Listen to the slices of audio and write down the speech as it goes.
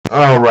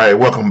All right,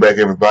 welcome back,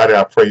 everybody.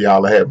 I pray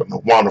y'all are having a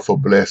wonderful,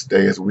 blessed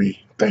day as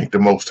we thank the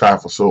Most High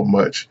for so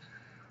much.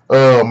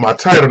 My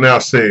title now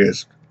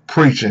says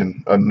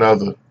Preaching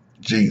Another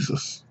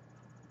Jesus.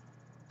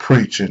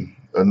 Preaching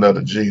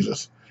Another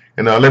Jesus.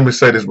 And now let me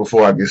say this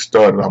before I get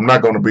started. I'm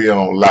not going to be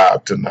on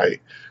live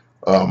tonight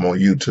on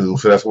YouTube,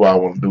 so that's why I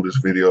want to do this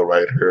video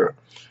right here.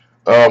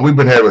 We've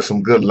been having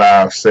some good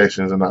live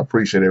sessions, and I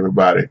appreciate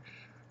everybody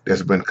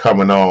that's been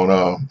coming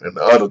on. And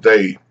the other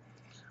day,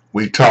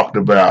 we talked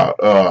about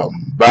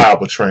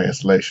Bible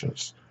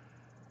translations,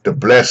 the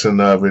blessing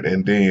of it,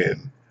 and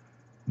then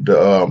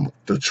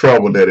the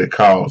trouble that it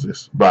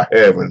causes by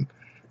having,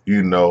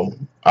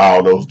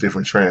 all those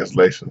different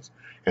translations,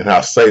 and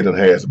how Satan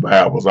has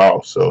Bibles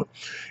also.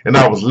 And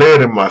I was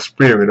led in my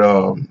spirit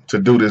to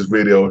do this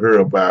video here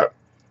about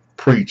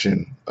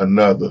preaching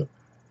another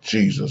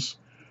Jesus.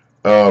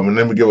 And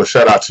let me give a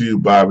shout out to you,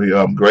 Bobby.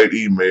 Great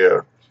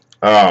email.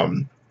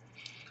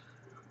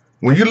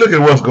 When you look at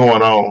what's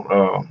going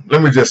on,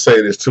 let me just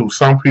say this too.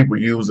 Some people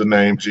use the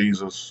name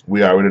Jesus.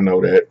 We already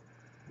know that.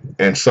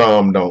 And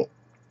some don't.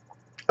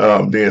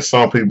 Then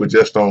some people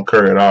just don't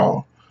care at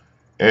all.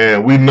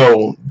 And we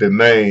know the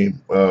name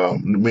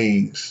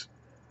means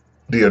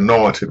the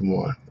anointed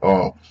one.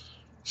 Or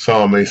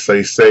some may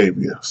say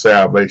Savior,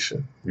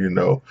 salvation,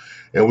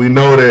 And we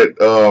know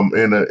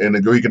that in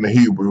the Greek and the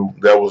Hebrew,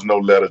 there was no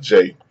letter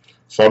J.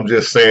 So I'm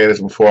just saying this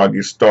before I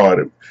get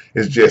started.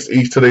 It's just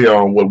each to their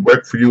own. What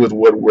worked for you is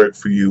what worked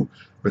for you.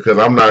 Because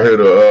I'm not here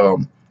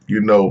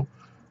to,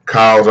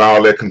 cause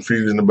all that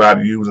confusion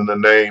about using the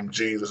name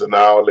Jesus and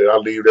all that. I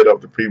leave that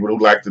up to people who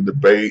like to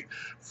debate,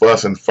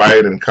 fuss and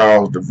fight and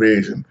cause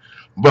division.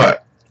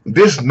 But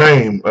this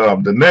name,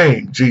 the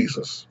name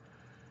Jesus,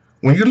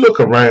 when you look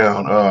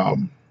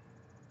around,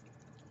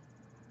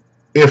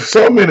 if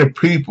so many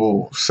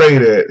people say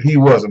that he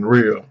wasn't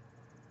real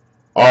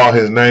or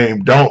his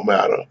name don't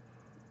matter,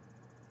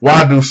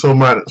 why do so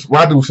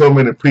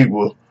many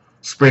people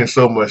spend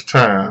so much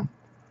time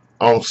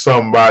on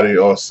somebody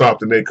or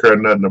something they care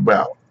nothing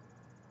about?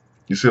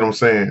 You see what I'm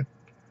saying?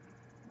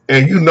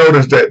 And you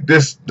notice that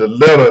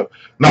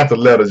not the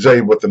letter J,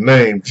 but the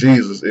name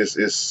Jesus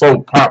is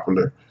so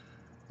popular.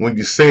 When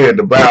you say it,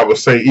 the Bible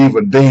say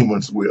even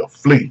demons will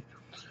flee.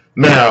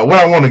 Now, what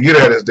I want to get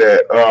at is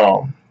that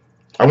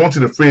I want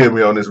you to feel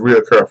me on this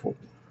real careful.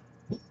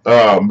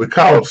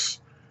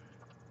 Because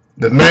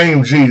the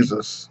name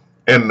Jesus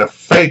and the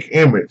fake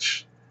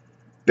image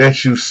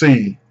that you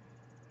see,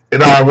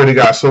 it already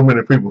got so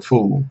many people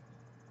fooled.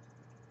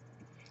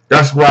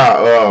 That's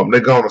why they're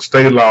going to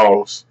stay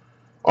laws,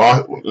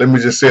 or let me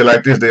just say it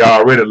like this, they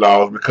already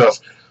laws, because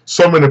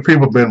so many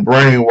people have been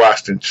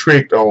brainwashed and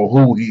tricked on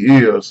who he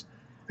is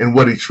and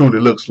what he truly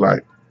looks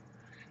like.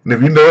 And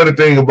if you know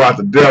anything about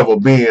the devil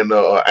being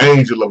an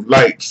angel of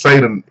light,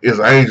 Satan is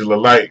an angel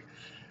of light,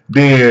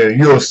 then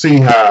you'll see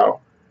how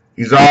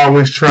he's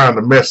always trying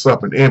to mess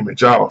up an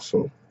image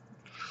also.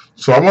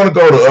 So I want to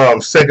go to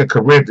 2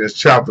 Corinthians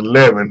chapter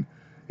 11,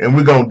 and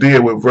we're going to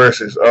deal with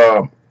verses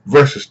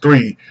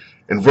 3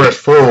 and verse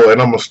 4,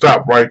 and I'm going to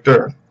stop right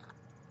there.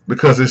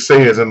 Because it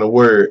says in the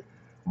word,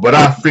 "But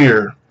I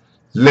fear,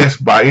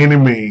 lest by any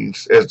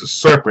means, as the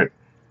serpent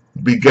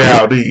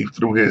beguiled Eve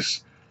through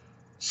his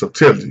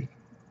subtlety,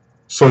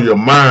 so your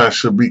mind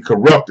should be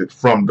corrupted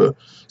from the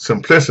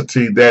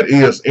simplicity that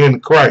is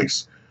in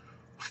Christ.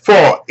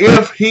 For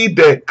if he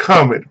that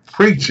cometh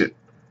preacheth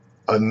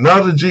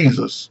another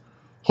Jesus,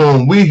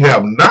 whom we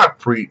have not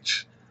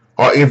preached,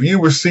 or if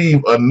you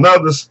receive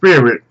another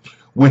spirit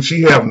which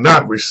ye have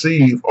not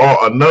received,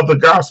 or another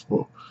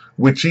gospel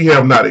which ye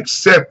have not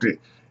accepted,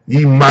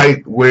 ye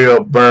might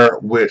well bear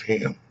with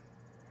him."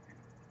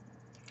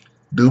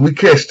 Do we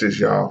catch this,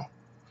 y'all?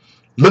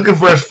 Look at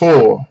verse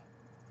 4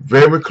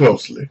 very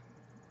closely.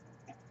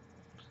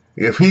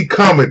 If he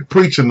cometh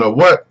preaching of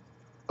what?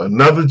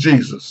 Another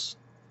Jesus.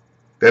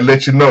 That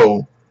let you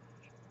know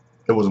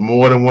it was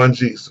more than one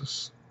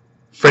Jesus.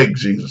 Fake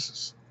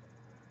Jesuses.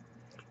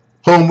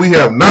 Whom we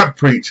have not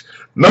preached.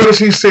 Notice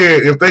he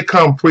said if they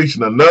come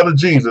preaching another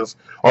Jesus,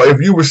 or if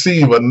you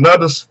receive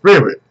another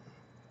spirit,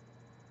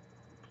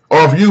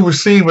 or if you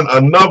receiving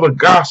another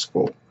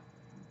gospel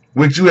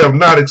which you have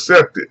not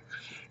accepted.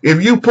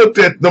 If you put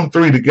them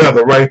three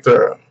together right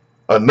there,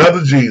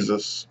 another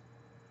Jesus,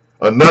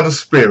 another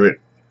spirit,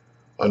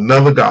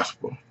 another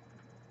gospel.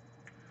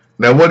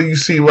 Now what do you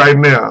see right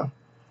now?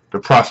 The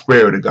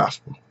prosperity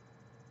gospel.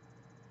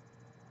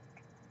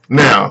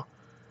 Now,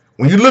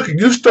 when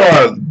you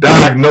start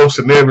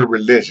diagnosing every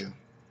religion,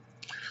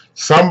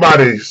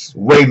 somebody's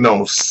waiting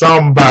on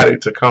somebody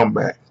to come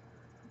back.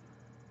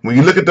 When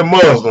you look at the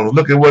Muslims,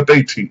 look at what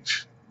they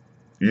teach.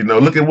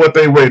 Look at what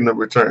they waiting to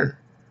return.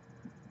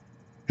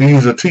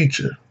 He's a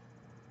teacher.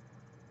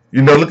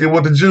 Look at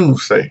what the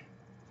Jews say.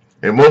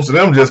 And most of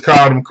them just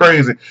call them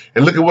crazy.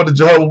 And look at what the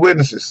Jehovah's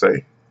Witnesses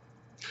say.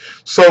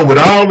 So with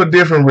all the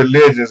different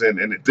religions and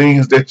the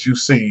things that you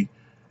see,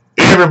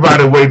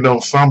 everybody waiting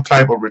on some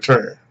type of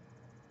return.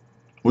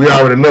 We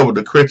already know what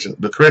the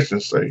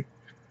Christians say.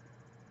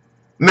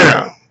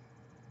 Now,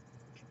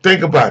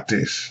 think about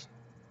this.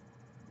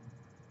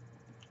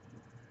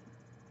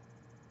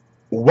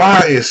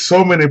 Why is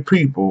so many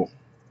people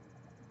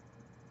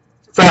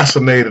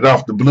fascinated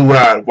off the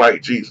blue-eyed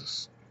white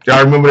Jesus?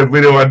 Y'all remember that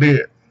video I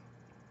did?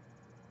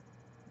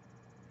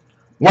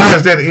 Why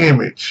is that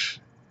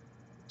image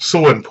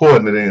so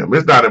important to them?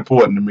 It's not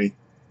important to me.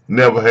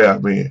 Never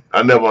have been.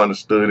 I never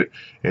understood it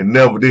and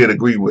never did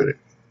agree with it.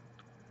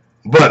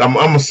 But I'm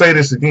going to say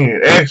this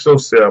again. Ask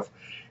yourself,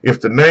 if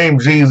the name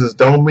Jesus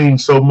don't mean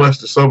so much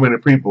to so many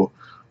people,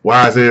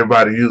 why is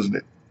everybody using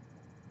it?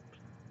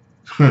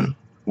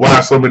 Why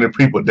are so many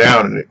people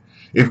downing it?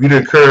 If you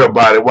didn't care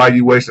about it, why are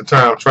you wasting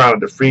time trying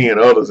to defend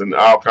others and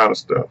all kind of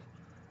stuff?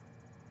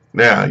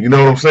 Now, you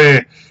know what I'm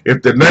saying?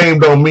 If the name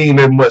don't mean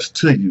that much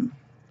to you,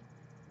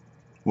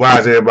 why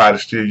is everybody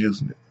still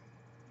using it?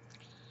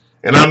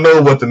 And I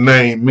know what the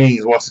name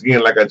means, once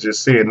again, like I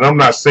just said. And I'm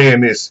not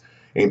saying this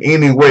in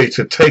any way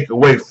to take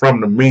away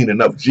from the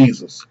meaning of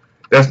Jesus.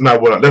 That's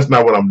not what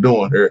I'm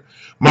doing here.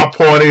 My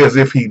point is,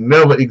 if he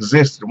never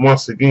existed,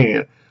 once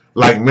again,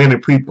 like many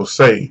people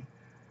say,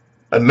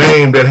 a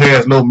name that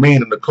has no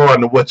meaning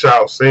according to what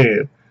y'all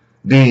saying,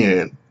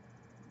 then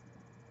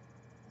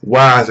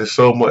why is it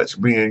so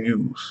much being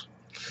used?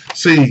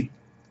 See,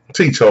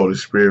 teach Holy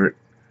Spirit.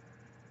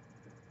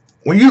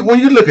 When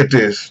you look at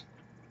this,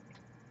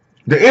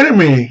 the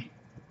enemy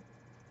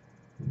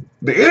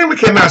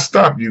cannot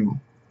stop you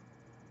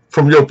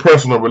from your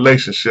personal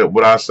relationship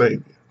with our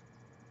Savior.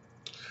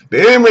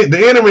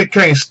 The enemy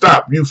can't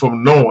stop you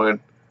from knowing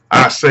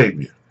our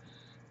Savior.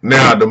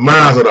 Now, the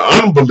minds of the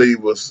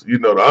unbelievers,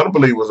 the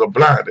unbelievers are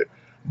blinded,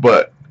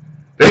 but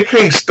they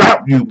can't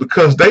stop you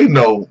because they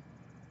know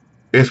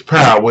it's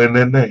power in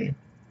their name.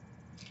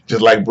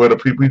 Just like Brother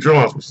P.P.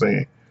 Jones was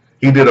saying.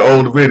 He did an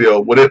old video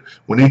with it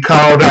when he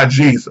called out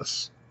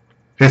Jesus.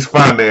 His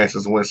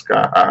finances went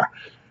sky high.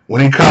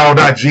 When he called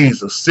out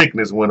Jesus,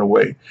 sickness went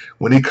away.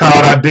 When he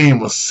called out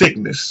demons,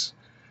 sickness.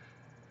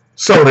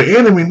 So the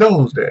enemy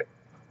knows that.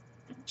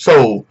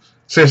 So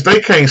since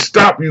they can't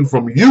stop you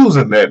from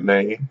using that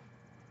name,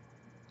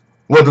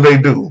 what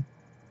do?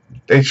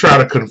 They try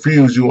to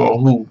confuse you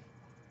on who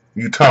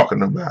you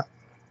talking about.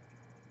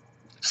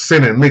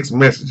 Sending mixed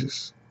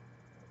messages.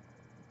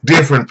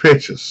 Different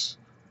pictures.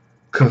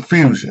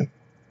 Confusion.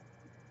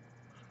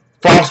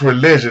 False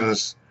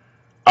religions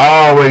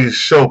always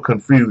show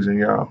confusion,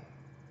 y'all.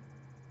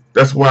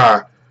 That's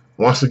why,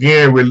 once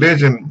again,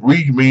 religion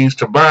means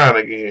to bind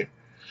again.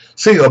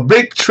 See, a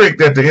big trick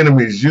that the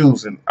enemy is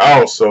using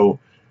also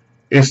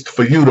is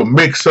for you to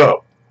mix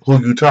up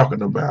who you're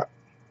talking about.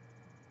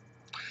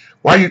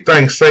 Why you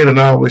think Satan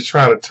always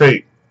trying to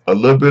take a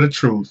little bit of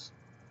truth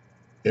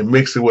and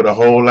mix it with a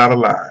whole lot of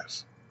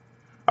lies?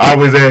 I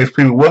always ask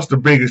people, what's the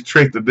biggest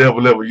trick the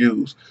devil ever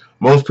used?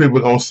 Most people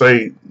are going to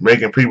say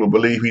making people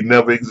believe he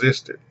never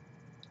existed.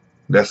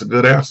 That's a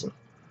good answer.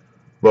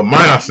 But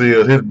my answer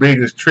is his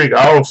biggest trick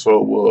also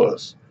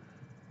was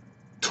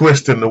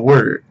twisting the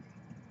word.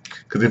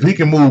 Because if he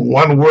can move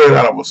one word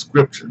out of a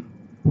scripture,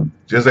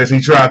 just as he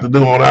tried to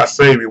do on our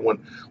Savior when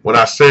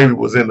our Savior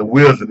was in the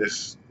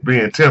wilderness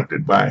being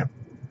tempted by him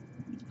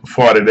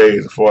for 40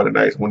 days and 40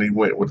 nights when he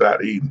went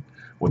without eating,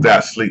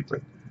 without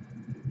sleeping.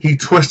 He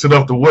twisted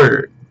up the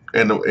word.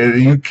 And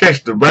you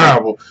catch the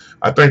Bible,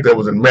 I think that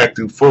was in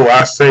Matthew 4,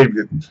 our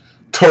Savior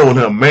told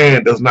him,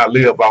 man does not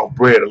live off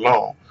bread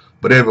alone,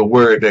 but every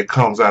word that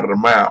comes out of the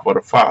mouth of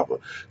the Father.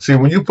 See,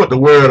 when you put the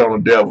word on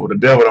the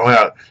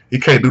devil he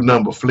can't do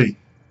nothing but flee.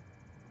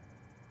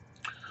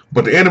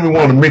 But the enemy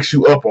want to mix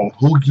you up on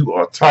who you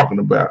are talking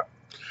about.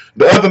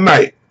 The other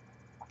night,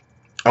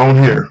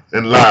 on here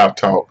in Live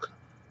Talk,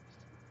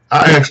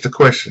 I asked the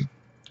question.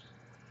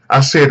 I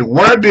said,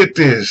 where did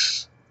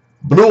this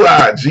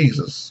blue-eyed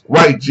Jesus,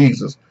 white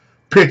Jesus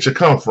picture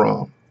come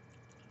from?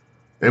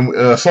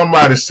 And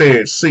somebody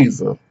said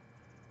Caesar.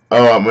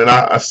 And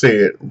I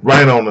said,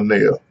 right on the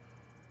nail.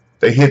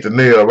 They hit the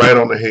nail right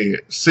on the head.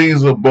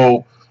 Caesar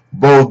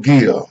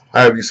Borgia,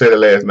 however you say the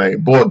last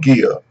name,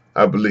 Borgia,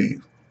 I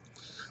believe.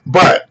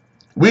 But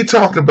we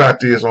talked about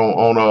this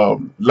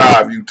on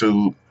live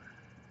YouTube,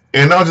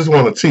 and I just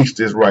want to teach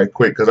this right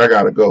quick because I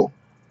got to go.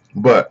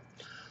 But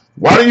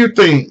why do you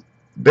think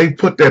they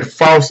put that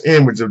false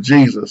image of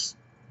Jesus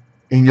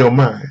in your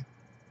mind?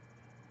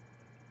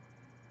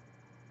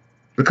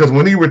 Because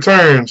when he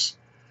returns,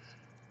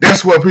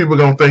 that's what people are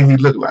going to think he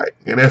look like.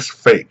 And that's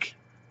fake,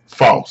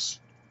 false,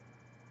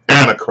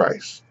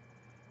 Antichrist,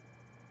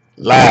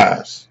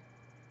 lies.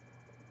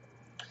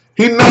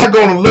 He's not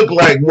going to look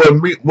like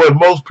what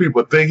most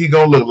people think he's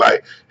going to look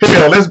like.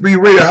 Hell, let's be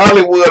real.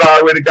 Hollywood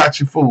already got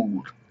you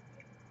fooled.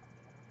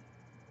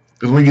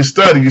 Because when you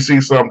study, you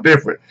see something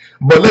different.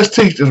 But let's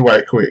teach this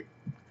right quick.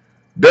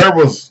 There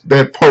was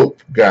that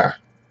Pope guy.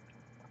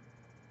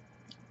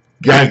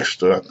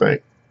 Gangster, I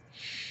think.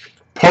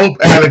 Pope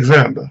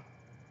Alexander.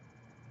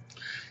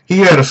 He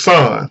had a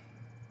son.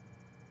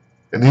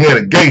 And he had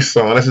a gay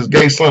son. That's his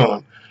gay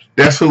son.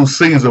 That's who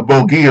Caesar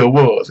Borgia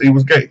was. He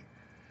was gay.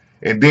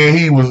 And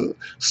then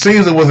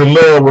Caesar was in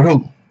love with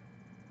who?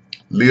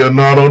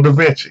 Leonardo da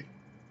Vinci.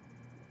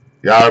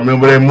 Y'all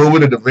remember that movie,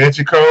 The Da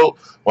Vinci Code?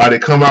 Why they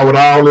come out with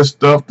all this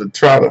stuff to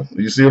try to,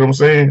 you see what I'm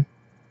saying?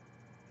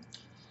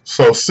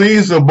 So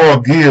Caesar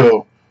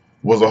Borgia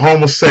was a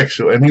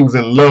homosexual, and he was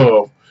in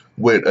love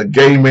with a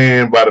gay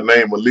man by the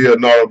name of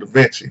Leonardo da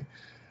Vinci.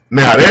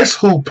 Now, that's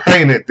who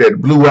painted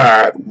that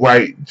blue-eyed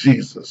white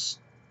Jesus.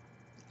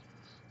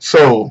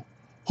 So,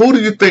 who do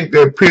you think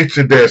that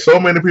picture that so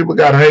many people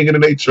got hanging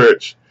in their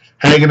church,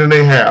 hanging in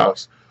their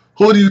house,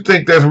 who do you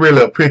think that's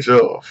really a picture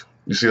of?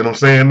 You see what I'm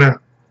saying now?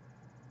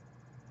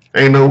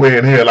 Ain't no way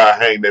in hell I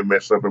hang that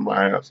mess up in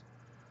my house.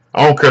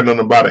 I don't care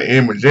nothing about an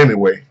image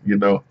anyway, you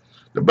know.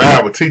 The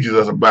Bible teaches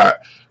us about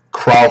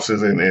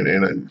crosses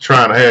and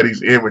trying to have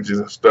these images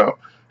and stuff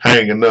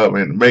hanging up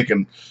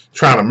and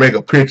trying to make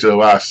a picture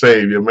of our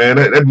Savior, man.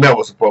 That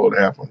never supposed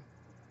to happen.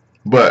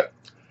 But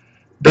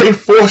they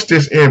forced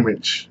this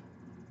image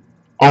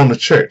on the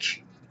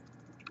church.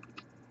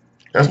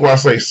 That's why I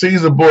say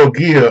Caesar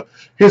Borgia,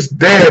 his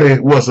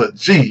daddy was a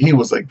G. He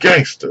was a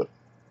gangster.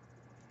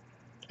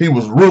 He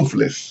was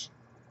ruthless.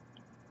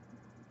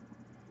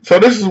 So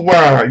this is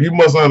why you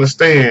must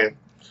understand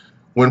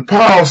when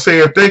Paul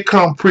said if they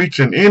come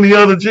preaching any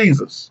other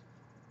Jesus,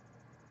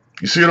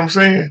 you see what I'm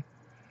saying?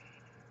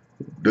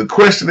 The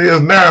question is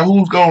now,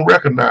 who's going to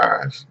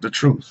recognize the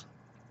truth?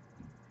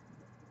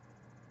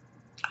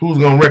 Who's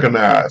going to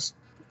recognize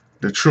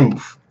the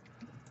truth?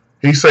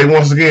 He say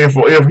once again,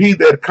 for if he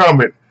that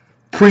cometh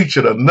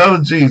preacheth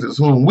another Jesus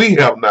whom we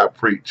have not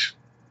preached,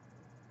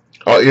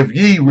 or if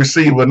ye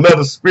receive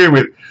another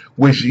spirit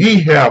which ye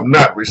have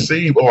not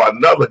received, or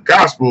another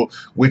gospel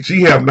which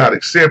ye have not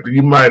accepted,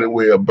 you might as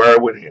well bear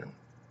with him.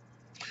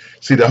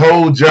 See, the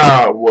whole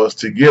job was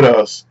to get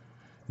us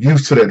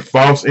used to that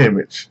false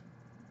image,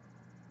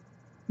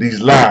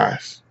 these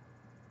lies.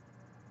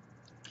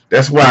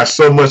 That's why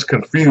so much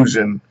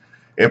confusion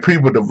and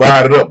people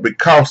divided up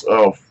because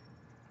of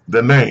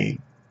the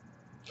name.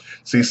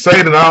 See,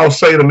 Satan, all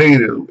Satan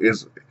needed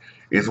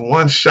is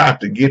one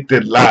shot to get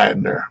that lie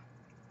in there.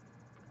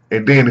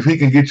 And then if he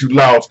can get you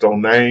lost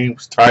on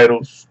names,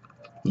 titles,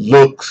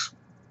 looks,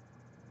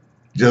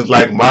 just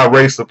like my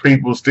race of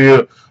people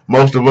still,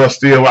 most of us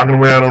still walking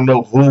around don't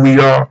know who we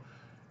are,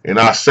 and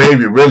our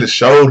Savior really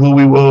showed who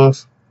he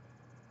was.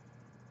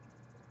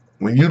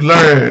 When you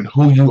learn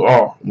who you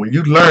are, when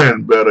you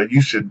learn better,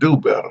 you should do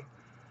better.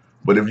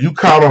 But if you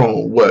caught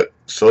on what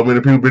so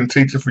many people been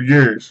teaching for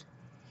years,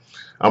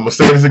 I'm going to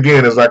say this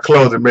again as I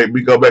close and make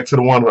me go back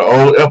to one of the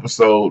old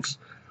episodes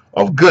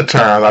of Good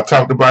Times. I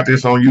talked about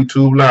this on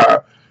YouTube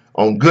Live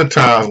on Good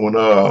Times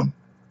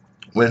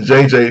when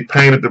JJ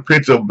painted the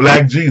picture of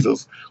Black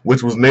Jesus,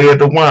 which was Ned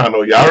the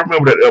Wino. Y'all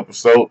remember that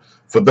episode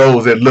for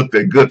those that looked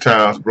at Good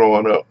Times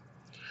growing up.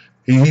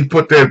 He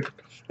put that,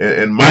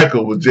 and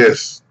Michael was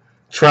just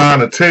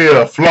trying to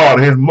tell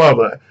Florida, his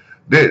mother,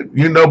 that,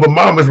 you know, but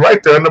Mom is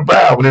right there in the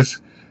Bible.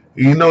 It's,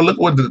 you know, look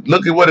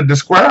at what it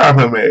described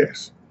him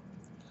as.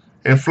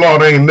 And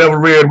Florida ain't never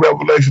read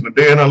Revelation a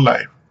day in her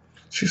life.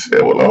 She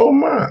said, well, oh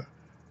my,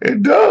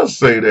 it does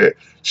say that.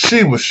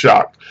 She was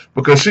shocked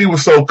because she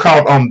was so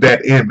caught on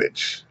that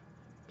image,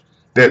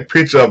 that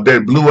picture of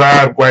that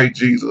blue-eyed white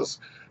Jesus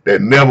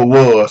that never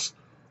was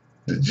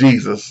the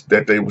Jesus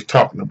that they was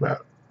talking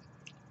about.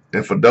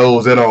 And for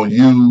those that don't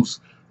use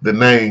the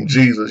name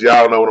Jesus,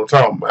 y'all know what I'm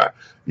talking about.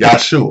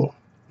 Yahshua,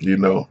 you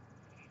know,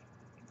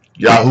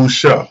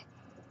 Yahusha,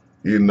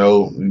 you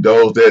know,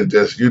 those that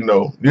just,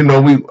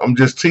 I'm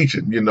just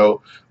teaching, you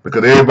know,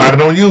 because everybody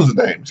don't use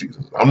the name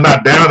Jesus. I'm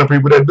not down to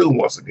people that do,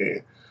 once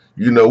again.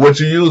 You know, what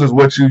you use is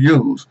what you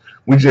use.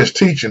 We just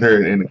teaching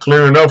her and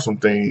clearing up some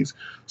things.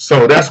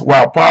 So that's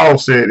why Paul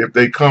said if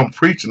they come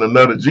preaching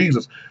another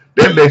Jesus,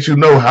 that lets you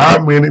know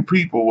how many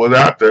people was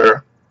out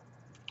there,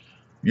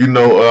 you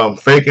know,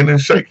 faking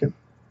and shaking.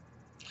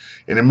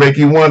 And it make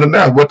you wonder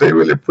now what they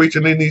really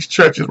preaching in these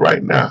churches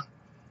right now.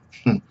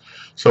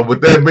 So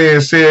with that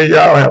being said,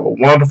 y'all have a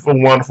wonderful,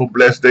 wonderful,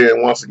 blessed day.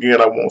 And once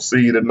again, I won't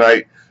see you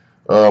tonight,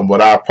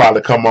 but I'll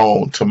probably come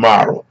on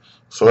tomorrow.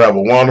 So have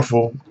a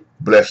wonderful,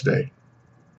 blessed day.